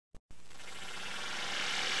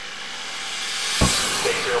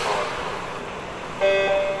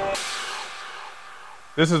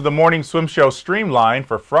This is the Morning Swim Show Streamlined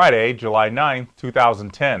for Friday, July 9th,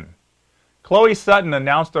 2010. Chloe Sutton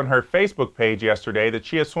announced on her Facebook page yesterday that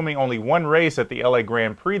she is swimming only one race at the LA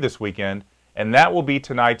Grand Prix this weekend, and that will be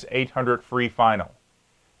tonight's 800 free final.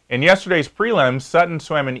 In yesterday's prelims, Sutton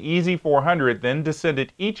swam an easy 400, then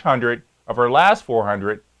descended each 100 of her last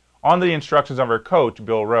 400 on the instructions of her coach,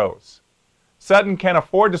 Bill Rose. Sutton can't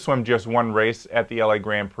afford to swim just one race at the LA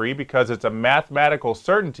Grand Prix because it's a mathematical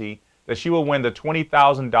certainty that she will win the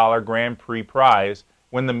 $20,000 Grand Prix prize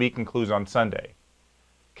when the meet concludes on Sunday.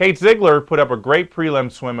 Kate Ziegler put up a great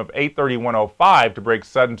prelim swim of 8:31.05 to break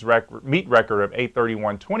Sutton's meet record of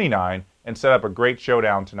 8:31.29 and set up a great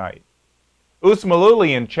showdown tonight.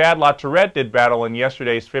 Maluli and Chad LaTourette did battle in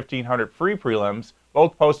yesterday's 1500 free prelims,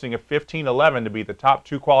 both posting a 15:11 to be the top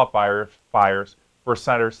two qualifiers for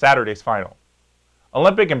Saturday's final.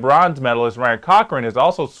 Olympic and bronze medalist Ryan Cochran is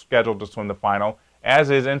also scheduled to swim the final,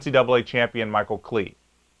 as is NCAA champion Michael Klee.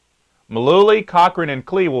 Maluli, Cochran, and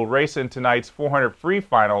Klee will race in tonight's 400 free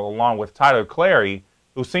final along with Tyler Clary,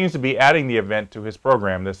 who seems to be adding the event to his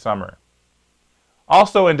program this summer.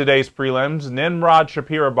 Also in today's prelims, Nimrod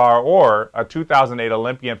Shapira Bar-Or, a 2008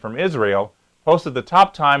 Olympian from Israel, posted the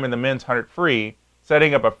top time in the men's 100 free,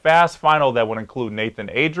 setting up a fast final that would include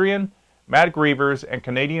Nathan Adrian, Matt Grievers, and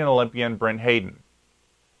Canadian Olympian Brent Hayden.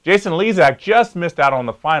 Jason Lezak just missed out on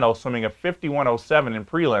the final, swimming a 51.07 in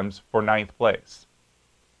prelims for 9th place.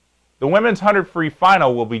 The women's 100 free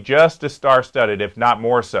final will be just as star-studded, if not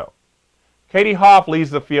more so. Katie Hoff leads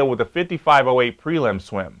the field with a 55.08 prelim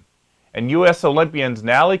swim, and U.S. Olympians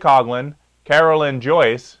Natalie Coughlin, Carolyn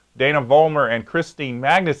Joyce, Dana Vollmer, and Christine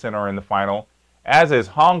Magnuson are in the final, as is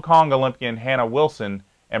Hong Kong Olympian Hannah Wilson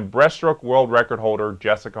and breaststroke world record holder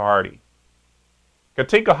Jessica Hardy.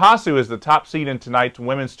 Katinka Hasu is the top seed in tonight's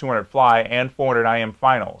women's 200 fly and 400 IM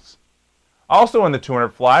finals. Also in the 200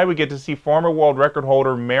 fly, we get to see former world record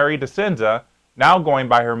holder Mary DeCenza, now going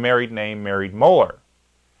by her married name Mary Moeller,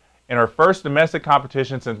 in her first domestic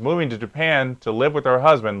competition since moving to Japan to live with her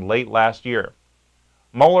husband late last year.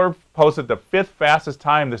 Moeller posted the 5th fastest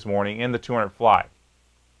time this morning in the 200 fly.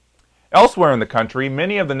 Elsewhere in the country,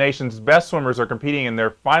 many of the nation's best swimmers are competing in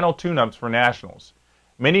their final tune-ups for nationals.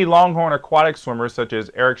 Many Longhorn aquatic swimmers such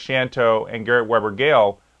as Eric Shanteau and Garrett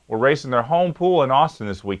Weber-Gale will race in their home pool in Austin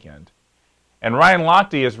this weekend. And Ryan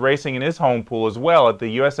Lochte is racing in his home pool as well at the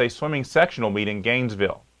USA Swimming Sectional meet in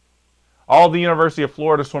Gainesville. All of the University of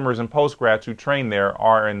Florida swimmers and postgrads who train there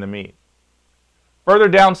are in the meet. Further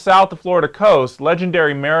down south the Florida coast,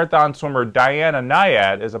 legendary marathon swimmer Diana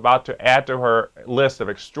Nyad is about to add to her list of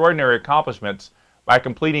extraordinary accomplishments by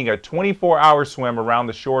completing a 24-hour swim around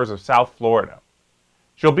the shores of South Florida.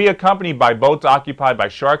 She'll be accompanied by boats occupied by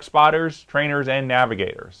shark spotters, trainers, and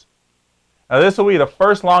navigators. Now, this will be the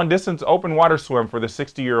first long-distance open water swim for the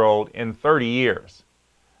 60-year-old in 30 years.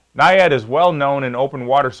 Nyad is well known in open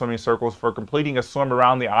water swimming circles for completing a swim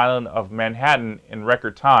around the island of Manhattan in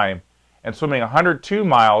record time and swimming 102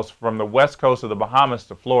 miles from the west coast of the Bahamas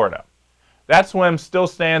to Florida. That swim still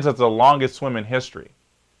stands as the longest swim in history.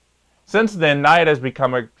 Since then, Nyad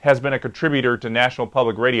has been a contributor to National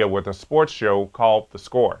Public Radio with a sports show called The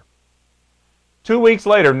Score. 2 weeks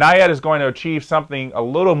later, Nyad is going to achieve something a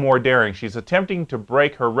little more daring. She's attempting to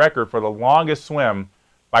break her record for the longest swim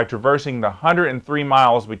by traversing the 103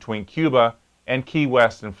 miles between Cuba and Key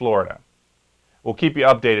West in Florida. We'll keep you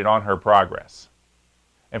updated on her progress.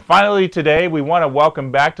 And finally today, we want to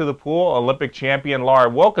welcome back to the pool Olympic champion Laura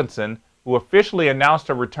Wilkinson, who officially announced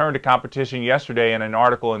her return to competition yesterday in an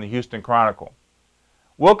article in the Houston Chronicle.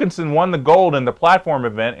 Wilkinson won the gold in the platform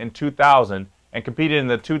event in 2000 and competed in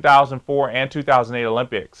the 2004 and 2008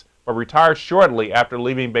 Olympics, but retired shortly after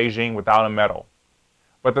leaving Beijing without a medal.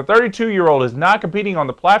 But the 32-year-old is not competing on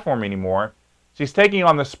the platform anymore. She's taking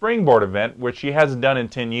on the springboard event, which she hasn't done in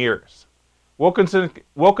 10 years.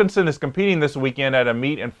 Wilkinson is competing this weekend at a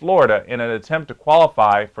meet in Florida in an attempt to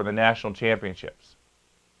qualify for the national championships.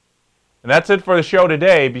 And that's it for the show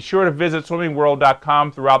today. Be sure to visit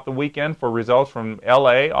swimmingworld.com throughout the weekend for results from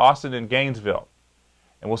LA, Austin, and Gainesville.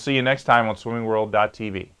 And we'll see you next time on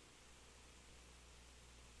swimmingworld.tv.